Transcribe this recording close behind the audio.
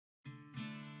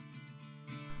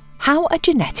How are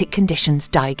genetic conditions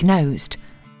diagnosed?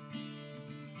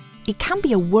 It can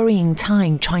be a worrying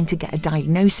time trying to get a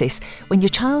diagnosis when your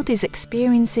child is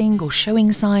experiencing or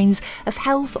showing signs of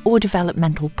health or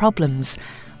developmental problems.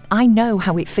 I know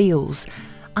how it feels.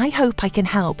 I hope I can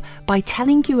help by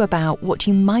telling you about what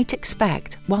you might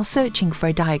expect while searching for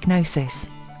a diagnosis.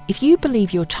 If you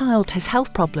believe your child has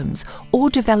health problems or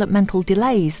developmental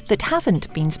delays that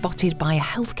haven't been spotted by a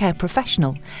healthcare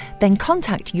professional, then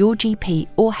contact your GP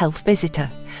or health visitor.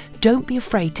 Don't be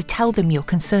afraid to tell them your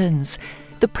concerns.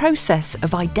 The process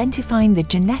of identifying the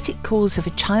genetic cause of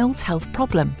a child's health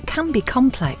problem can be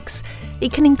complex.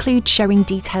 It can include sharing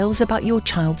details about your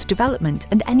child's development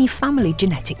and any family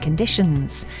genetic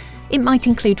conditions. It might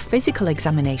include physical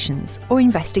examinations or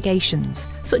investigations,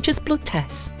 such as blood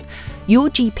tests. Your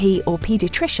GP or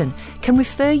paediatrician can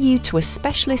refer you to a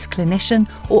specialist clinician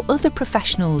or other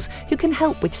professionals who can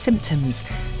help with symptoms,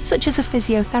 such as a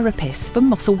physiotherapist for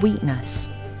muscle weakness.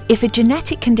 If a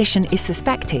genetic condition is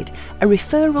suspected, a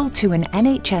referral to an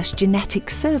NHS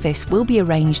genetics service will be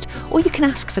arranged, or you can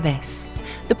ask for this.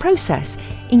 The process,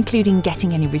 including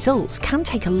getting any results, can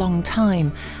take a long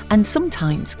time, and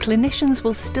sometimes clinicians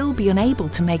will still be unable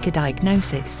to make a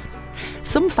diagnosis.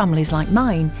 Some families, like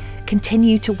mine,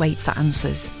 continue to wait for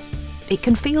answers. It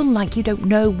can feel like you don't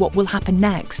know what will happen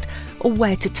next or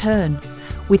where to turn.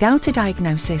 Without a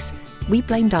diagnosis, we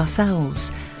blamed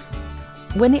ourselves.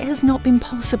 When it has not been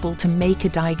possible to make a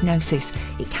diagnosis,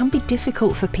 it can be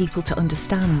difficult for people to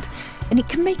understand, and it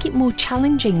can make it more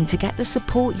challenging to get the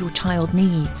support your child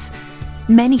needs.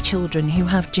 Many children who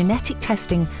have genetic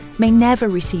testing may never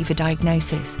receive a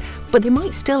diagnosis, but they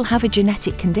might still have a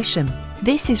genetic condition.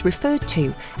 This is referred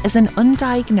to as an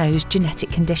undiagnosed genetic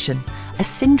condition, a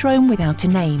syndrome without a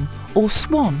name, or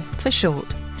SWAN for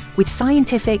short. With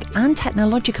scientific and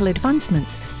technological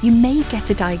advancements, you may get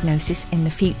a diagnosis in the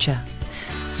future.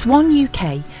 SWAN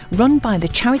UK, run by the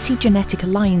charity Genetic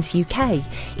Alliance UK,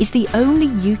 is the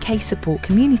only UK support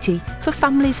community for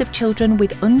families of children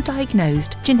with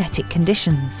undiagnosed genetic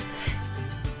conditions.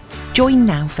 Join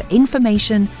now for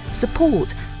information,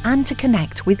 support, and to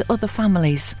connect with other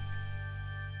families.